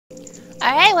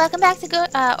Alright, welcome back to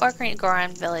Ocarina Goron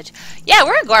Village. Yeah,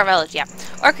 we're in Goron Village, yeah.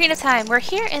 Ocarina time. We're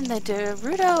here in the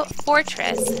Gerudo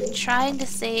Fortress trying to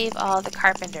save all the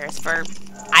carpenters for...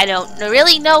 I don't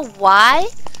really know why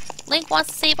Link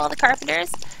wants to save all the carpenters.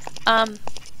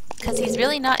 Because he's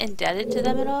really not indebted to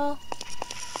them at all.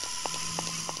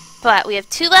 But we have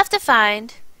 2 left to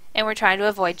find, and we're trying to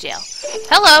avoid jail.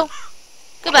 Hello!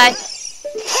 Goodbye.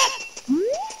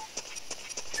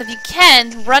 So if you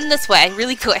can, run this way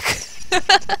really quick.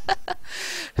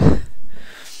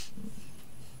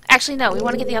 Actually, no, we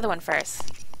want to get the other one first.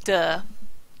 Duh.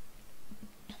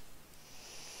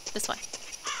 This one.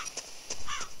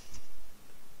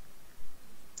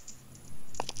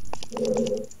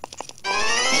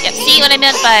 Yep, see what I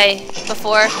meant by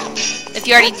before? If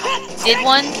you already did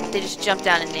one, they just jump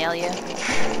down and nail you.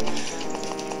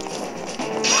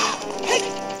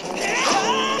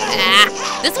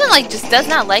 Ah, this one like just does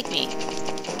not like me.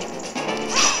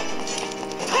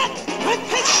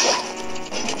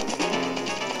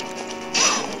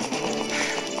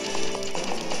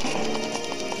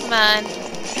 Come on.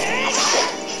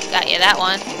 Got you that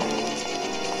one.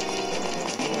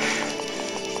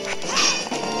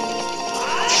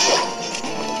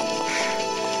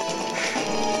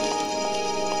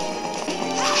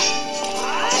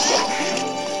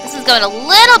 This is going a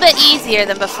little bit easier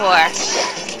than before.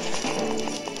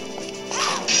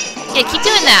 Yeah, keep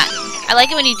doing that. I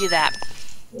like it when you do that.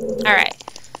 Alright.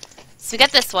 So we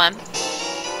got this one.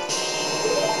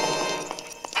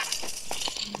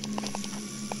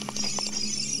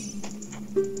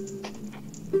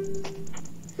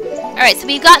 Alright, so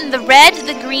we've gotten the red,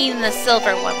 the green, and the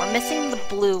silver one. We're missing the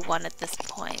blue one at this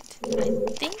point. I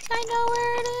think I know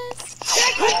where it is.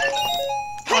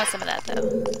 I want some of that,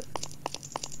 though.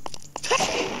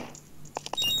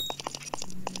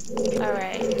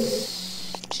 Alright.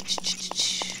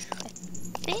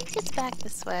 I think it's back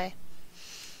this way.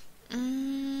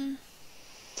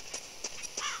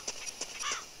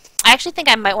 I actually think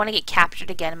I might want to get captured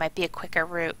again. It might be a quicker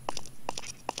route.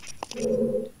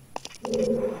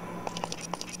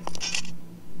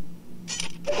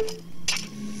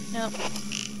 Nope.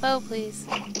 Oh, please.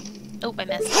 Oh, I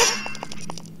missed.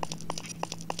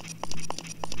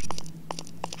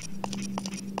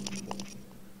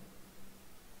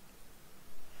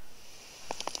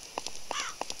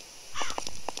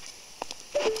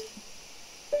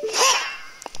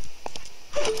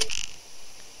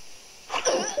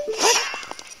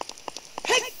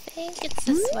 I think it's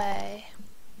this way.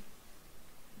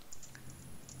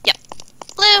 Yep.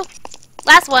 Blue!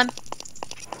 Last one.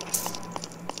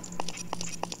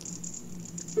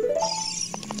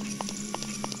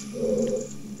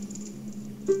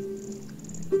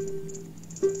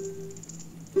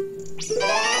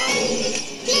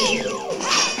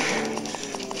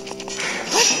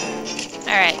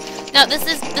 Alright. No,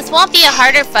 this won't be a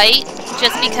harder fight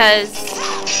just because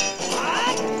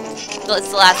it's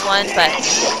the last one, but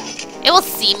it will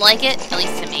seem like it, at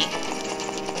least to me.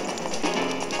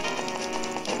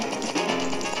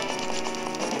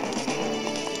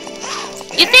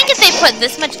 You'd think if they put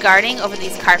this much guarding over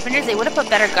these carpenters, they would have put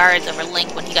better guards over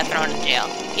Link when he got thrown in jail.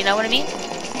 You know what I mean?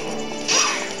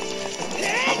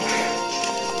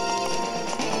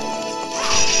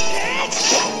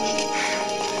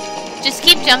 Just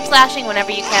keep jump slashing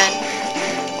whenever you can.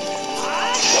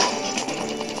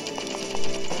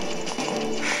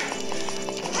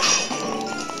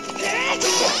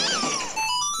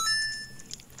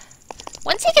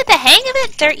 Once you get the hang of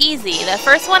it, they're easy. The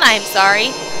first one, I'm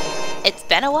sorry. It's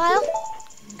been a while,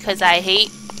 because I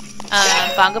hate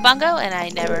Bongo Bongo, and I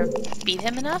never beat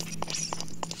him enough.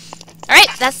 Alright,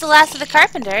 that's the last of the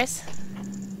carpenters.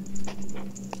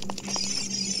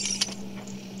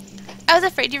 I was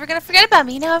afraid you were going to forget about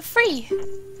me. Now I'm free.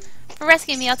 For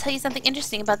rescuing me, I'll tell you something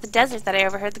interesting about the desert that I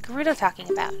overheard the Gerudo talking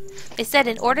about. They said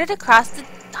in order to cross the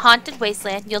haunted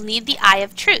wasteland, you'll need the Eye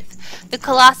of Truth. The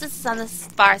Colossus is on the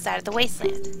far side of the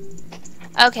wasteland.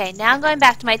 Okay, now I'm going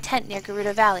back to my tent near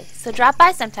Gerudo Valley, so drop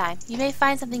by sometime. You may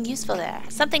find something useful there,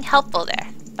 something helpful there.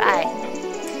 Bye.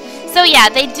 So yeah,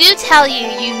 they do tell you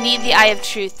you need the Eye of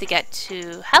Truth to get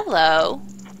to... Hello.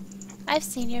 I've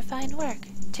seen your fine work.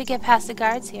 To get past the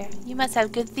guards here, you must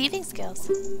have good thieving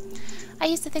skills. I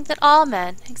used to think that all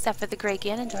men, except for the great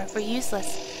Ganondorf, were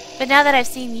useless, but now that I've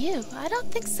seen you, I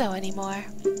don't think so anymore.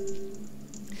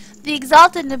 The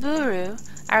exalted Nabooru,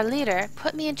 our leader,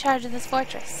 put me in charge of this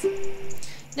fortress.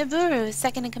 Nabooru is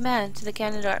second in command to the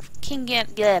Ganondorf,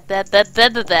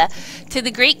 to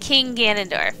the great King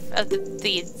Ganondorf of the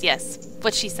Thieves. Yes,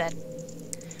 what she said.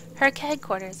 Her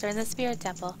headquarters are in the Spirit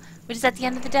Temple, which is at the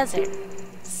end of the desert.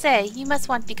 Say, you must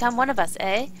want to become one of us,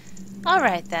 eh? All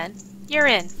right then. You're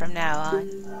in from now on.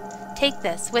 Take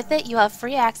this. With it, you have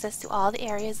free access to all the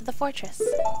areas of the fortress.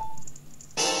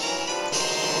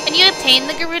 And you obtain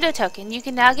the Gerudo token. You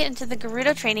can now get into the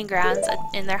Gerudo training grounds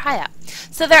in their hideout.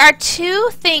 So there are two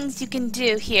things you can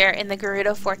do here in the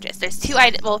Gerudo Fortress. There's two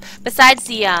items, well, besides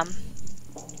the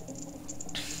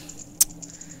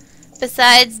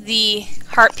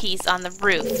heart piece on the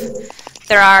roof,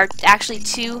 there are actually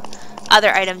two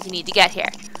other items you need to get here.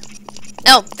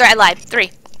 Oh, I lied.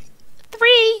 Three.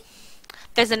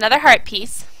 There's another heart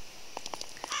piece.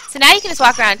 So now you can just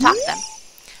walk around and talk to them.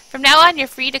 From now on, you're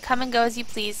free to come and go as you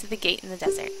please through the gate in the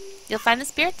desert. You'll find the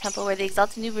spirit temple where the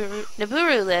exalted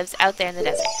Naburu lives out there in the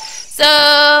desert.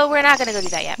 So we're not going to go do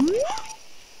that yet.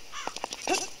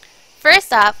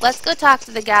 First off, let's go talk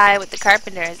to the guy with the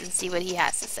carpenters and see what he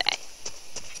has to say.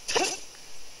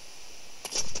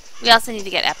 We also need to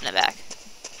get Epna back.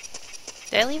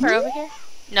 Did I leave her over here?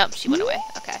 Nope, she went away.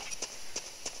 Okay.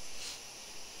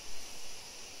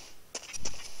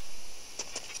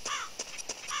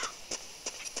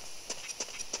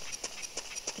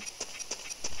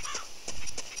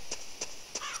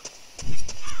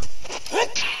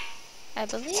 I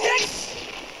believe.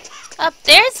 Up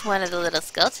there's one of the little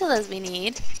Skulltulas we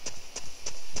need.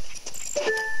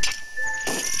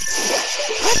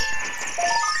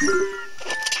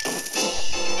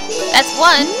 That's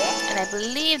one, and I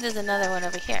believe there's another one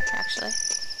over here, actually.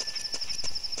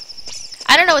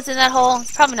 I don't know what's in that hole.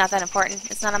 It's probably not that important.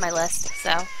 It's not on my list, so.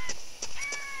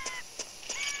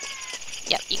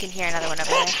 Yep, you can hear another one over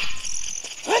there.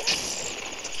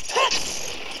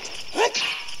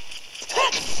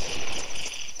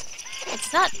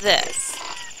 It's not this.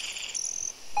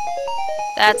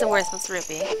 That's a worthless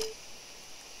rupee.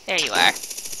 There you are.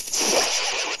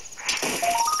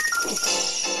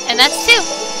 And that's two.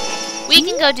 We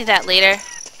can go do that later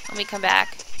when we come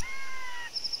back.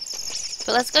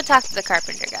 But let's go talk to the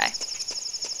carpenter guy.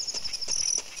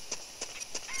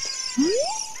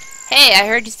 Hey, I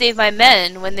heard you saved my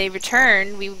men. When they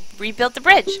returned, we rebuilt the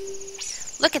bridge.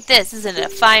 Look at this. Isn't it a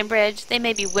fine bridge? They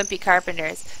may be wimpy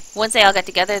carpenters. Once they all get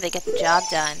together, they get the job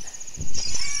done.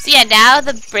 So yeah, now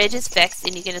the bridge is fixed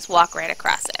and you can just walk right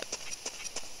across it.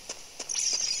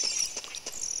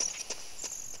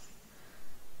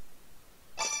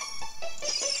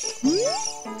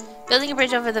 Building a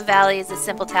bridge over the valley is a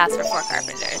simple task for 4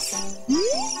 carpenters.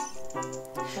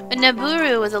 When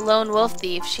Naburu was a lone wolf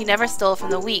thief, she never stole from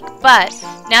the weak, but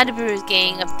now Naburu's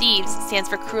gang of thieves stands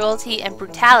for cruelty and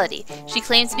brutality. She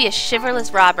claims to be a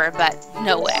chivalrous robber, but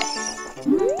no way.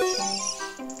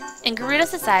 In Gerudo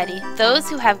society, those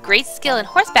who have great skill in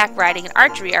horseback riding and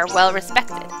archery are well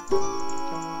respected.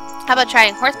 How about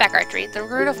trying horseback archery at the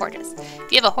Gerudo Fortress?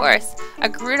 If you have a horse, a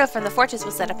Gerudo from the fortress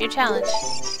will set up your challenge.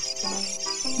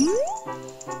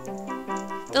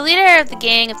 The leader of the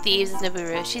gang of thieves is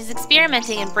Naburu. She's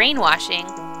experimenting and brainwashing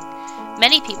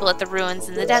many people at the ruins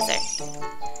in the desert.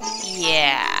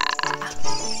 Yeah.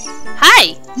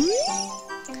 Hi!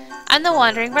 I'm the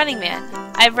Wandering Running Man.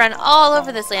 I've run all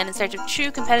over this land in search of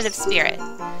true competitive spirit.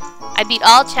 I beat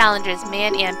all challengers,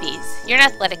 man and beast. You're an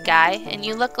athletic guy, and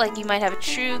you look like you might have a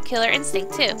true killer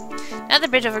instinct too. Now the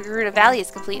bridge over Gerudo Valley is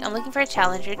complete, I'm looking for a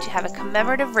challenger to have a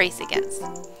commemorative race against.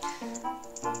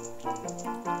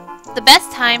 The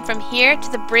best time from here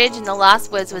to the bridge in the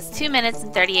Lost Woods was 2 minutes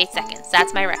and 38 seconds.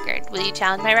 That's my record. Will you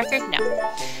challenge my record? No.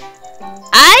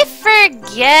 I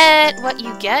forget what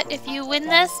you get if you win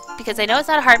this, because I know it's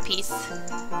not a heart piece.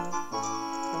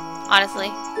 Honestly,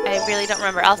 I really don't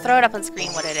remember. I'll throw it up on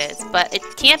screen what it is, but it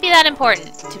can't be that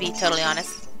important, to be totally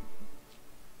honest,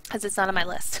 because it's not on my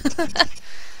list. But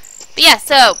yeah,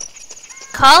 so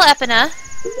call Epina.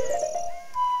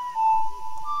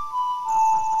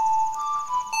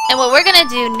 And what we're going to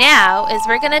do now is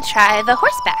we're going to try the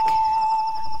horseback.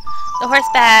 The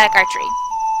horseback archery.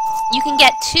 You can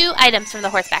get 2 items from the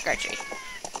horseback archery.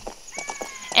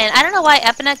 And I don't know why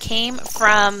Epina came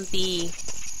from the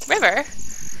river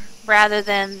rather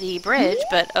than the bridge,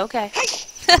 but okay.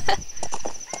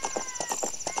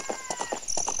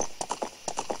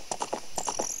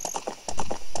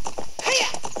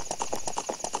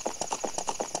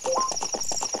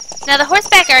 Now the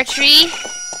horseback archery,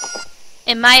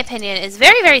 in my opinion, is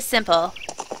very, very simple,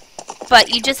 but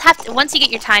you just have to, once you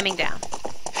get your timing down.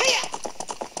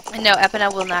 And no,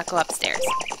 Epina will not go upstairs.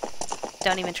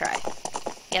 Don't even try.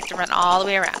 You have to run all the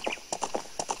way around.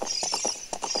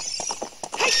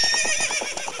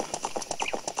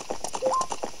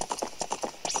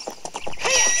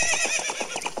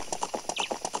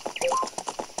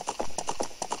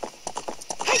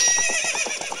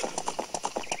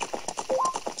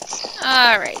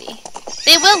 Alrighty.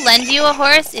 They will lend you a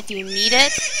horse if you need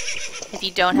it. if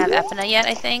you don't have Epina yet,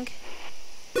 I think.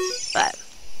 But,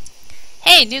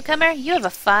 hey, newcomer, you have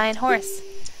a fine horse.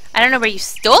 I don't know where you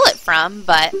stole it from,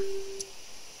 but...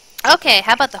 Okay,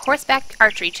 how about the horseback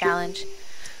archery challenge?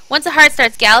 Once a heart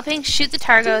starts galloping, shoot the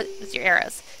target with your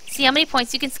arrows. See how many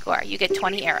points you can score. You get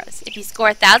 20 arrows. If you score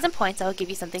 1,000 points, I will give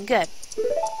you something good.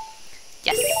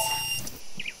 Yes.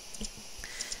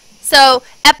 So,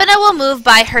 Epina will move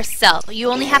by herself. You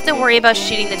only have to worry about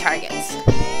shooting the targets.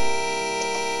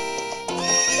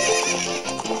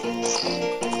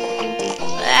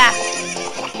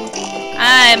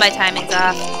 Ah, my timing's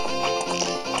off.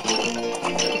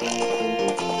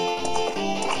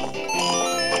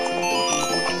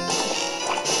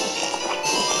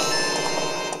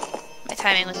 My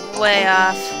timing was way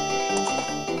off.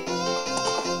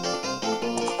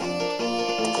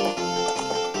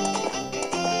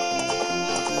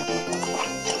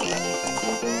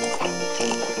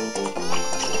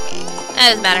 That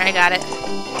doesn't matter, I got it.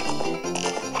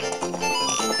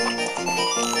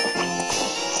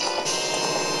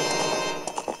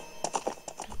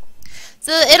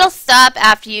 So it'll stop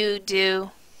after you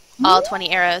do all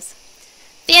 20 arrows.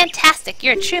 Fantastic,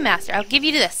 you're a true master. I'll give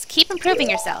you this. Keep improving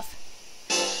yourself.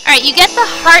 Alright, you get the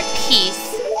heart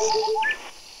piece,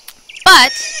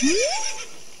 but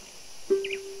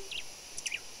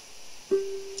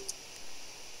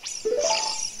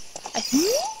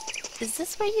is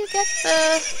this where you get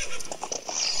the...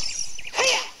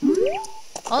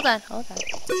 Hold on.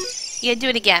 You gotta do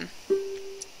it again.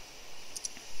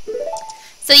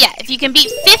 So yeah, if you can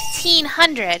beat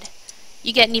 1,500,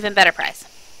 you get an even better prize,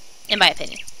 in my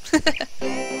opinion.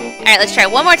 Alright, let's try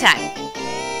one more time.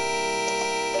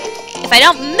 If I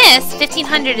don't miss,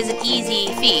 1,500 is an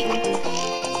easy feat.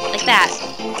 Like that.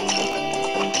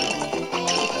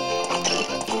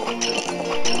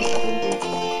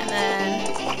 And then...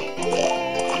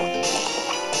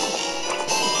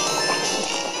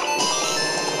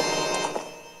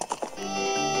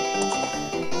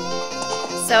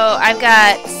 So I've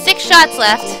got 6 shots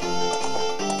left.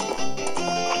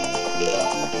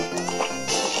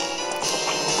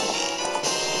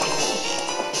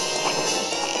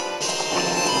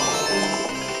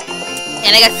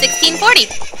 And I got 1640.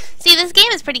 See, this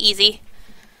game is pretty easy.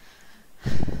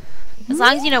 As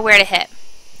long as you know where to hit.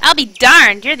 I'll be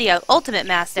darned, you're the ultimate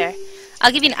master.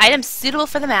 I'll give you an item suitable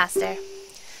for the master.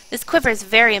 This quiver is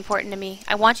very important to me.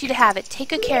 I want you to have it. Take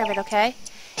good care of it, okay?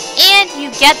 And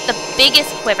you get the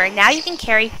biggest quiver. Now you can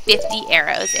carry 50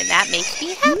 arrows, and that makes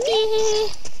me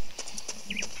happy.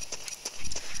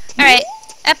 Alright,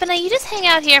 Epina, you just hang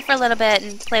out here for a little bit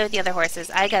and play with the other horses.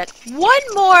 I got one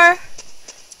more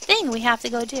thing we have to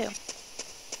go do.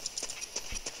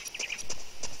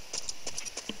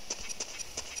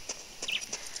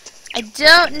 I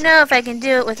don't know if I can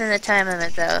do it within the time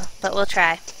limit, though, but we'll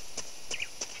try.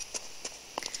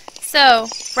 So,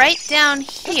 right down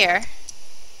here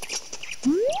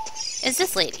is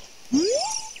this lady.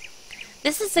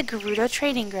 This is the Gerudo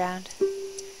Trading Ground.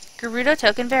 Gerudo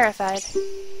token verified.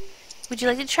 Would you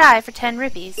like to try for 10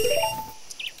 rupees?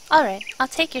 Alright, I'll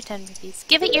take your 10 rupees.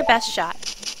 Give it your best shot.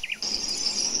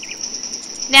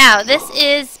 Now, this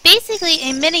is basically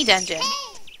a mini dungeon.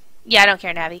 Yeah, I don't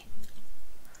care, Navi.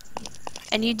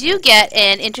 And you do get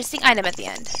an interesting item at the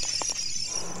end.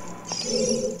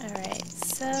 Alright,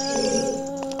 so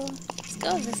let's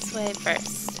go this way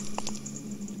first.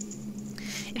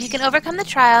 If you can overcome the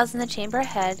trials in the chamber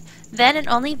ahead, then and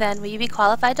only then will you be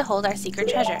qualified to hold our secret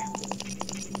treasure.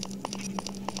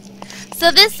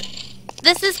 So this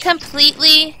is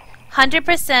completely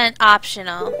 100%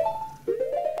 optional.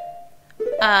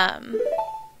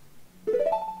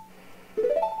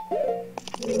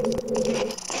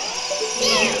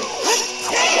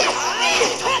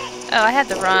 Oh, I had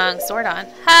the wrong sword on.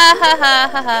 Ha ha ha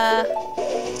ha ha.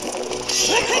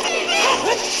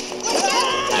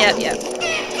 Yep.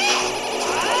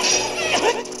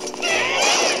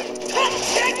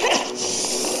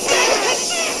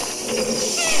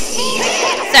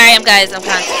 Sorry, guys, I'm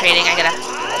concentrating.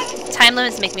 Time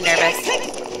limits make me nervous.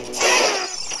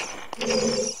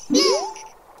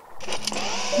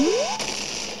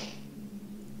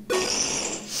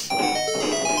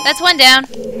 That's one down.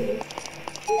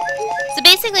 So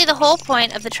basically the whole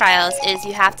point of the trials is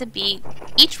you have to beat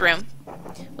each room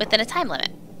within a time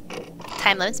limit.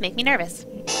 Time limits make me nervous.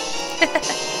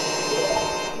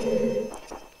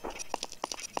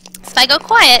 If I go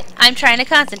quiet, I'm trying to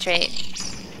concentrate.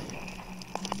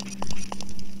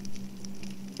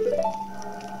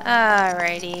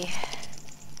 Alrighty.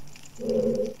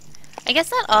 I guess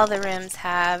not all the rooms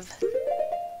have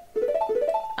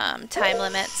time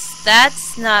limits.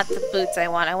 That's not the boots I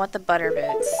want. I want the butter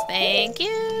boots. Thank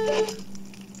you.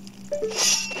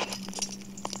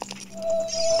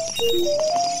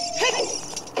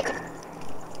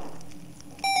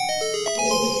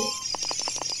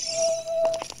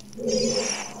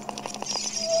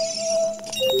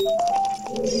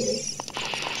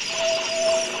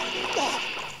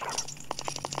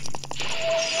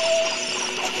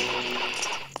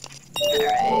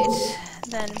 Alright,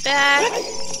 then back.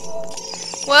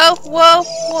 Whoa, whoa,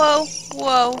 whoa,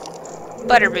 whoa.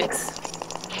 Butterboots.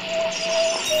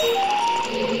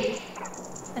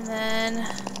 And then...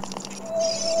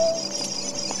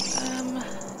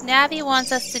 Navi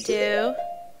wants us to do...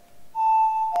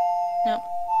 Nope.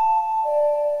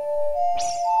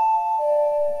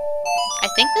 I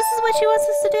think this is what she wants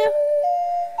us to do?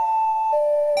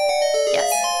 Yes.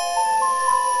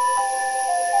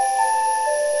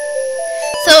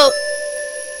 So,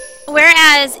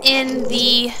 whereas in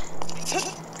the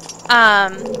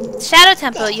Shadow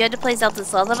Temple you had to play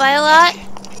Zelda's Lullaby a lot,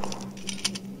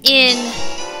 in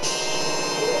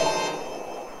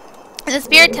the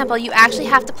Spirit Temple you actually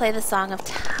have to play the Song of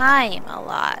Time a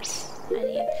lot.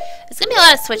 There's gonna be a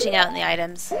lot of switching out in the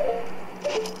items.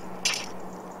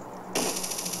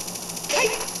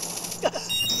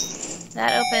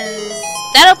 That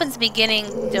opens the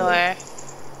beginning door.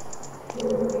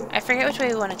 I forget which way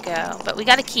we want to go, but we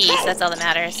got a key, so that's all that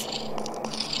matters.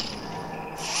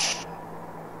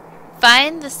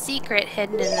 Find the secret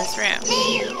hidden in this room.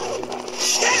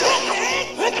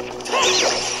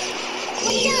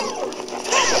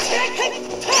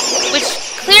 Which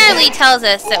clearly tells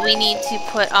us that we need to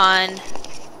put on...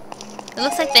 It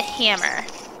looks like the hammer.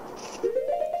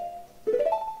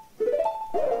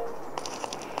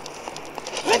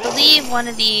 I believe one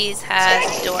of these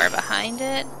has a door behind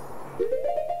it.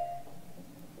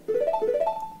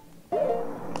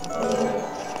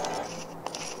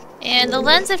 And the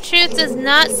Lens of Truth does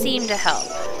not seem to help.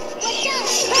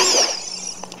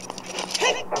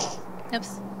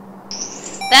 Oops.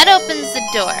 That opens the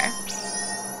door.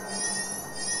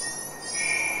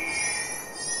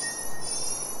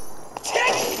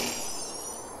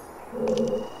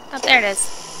 Oh, there it is.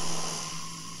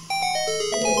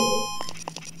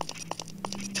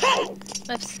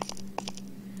 Whoops.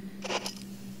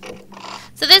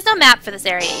 So there's no map for this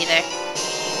area either.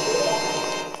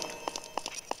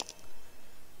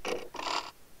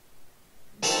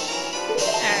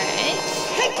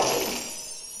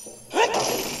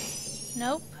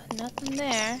 Nope, nothing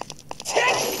there.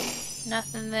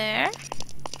 Nothing there.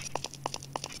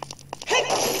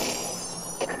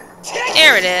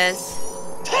 There it is.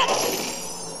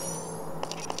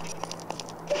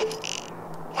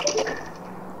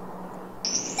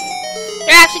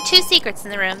 There are actually two secrets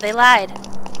in the room. They lied.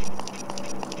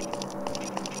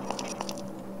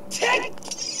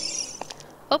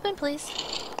 Open, please.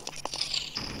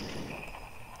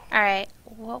 Alright,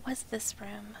 what was this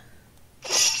room?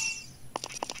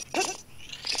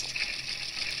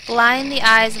 Blind the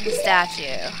eyes of the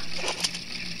statue.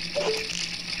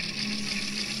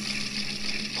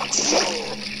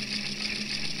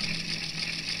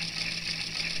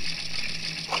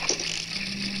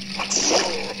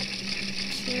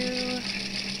 Two,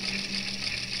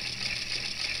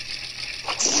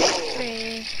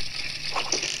 three,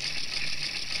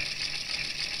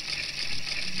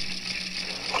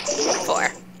 four.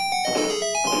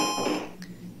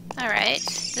 Alright,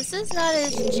 this is not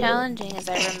as challenging as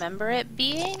I remember it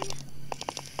being.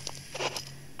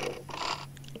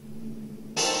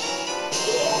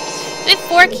 We have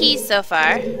 4 keys so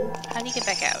far. How do you get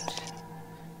back out?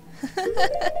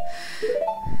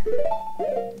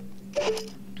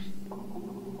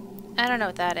 I don't know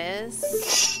what that is.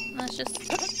 Let's just...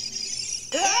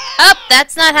 Oh,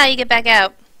 that's not how you get back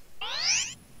out.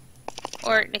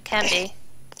 Or it can be.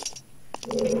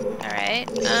 Alright,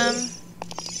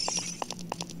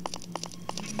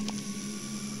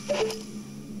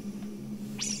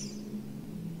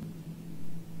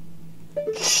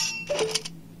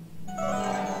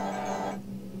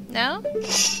 No?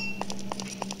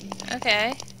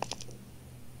 Okay.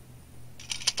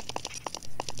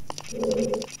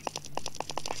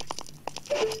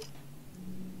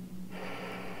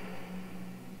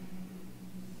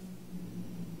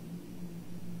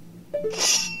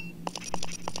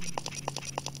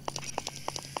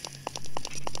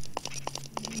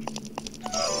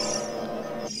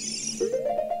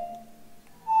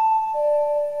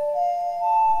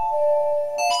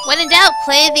 When in doubt,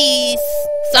 play the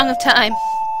Song of Time.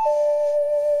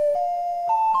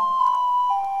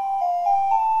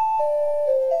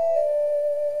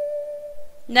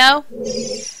 No?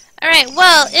 Alright,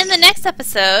 well, in the next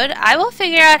episode, I will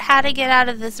figure out how to get out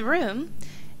of this room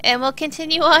And we'll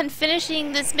continue on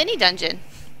finishing this mini dungeon.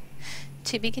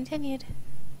 To be continued.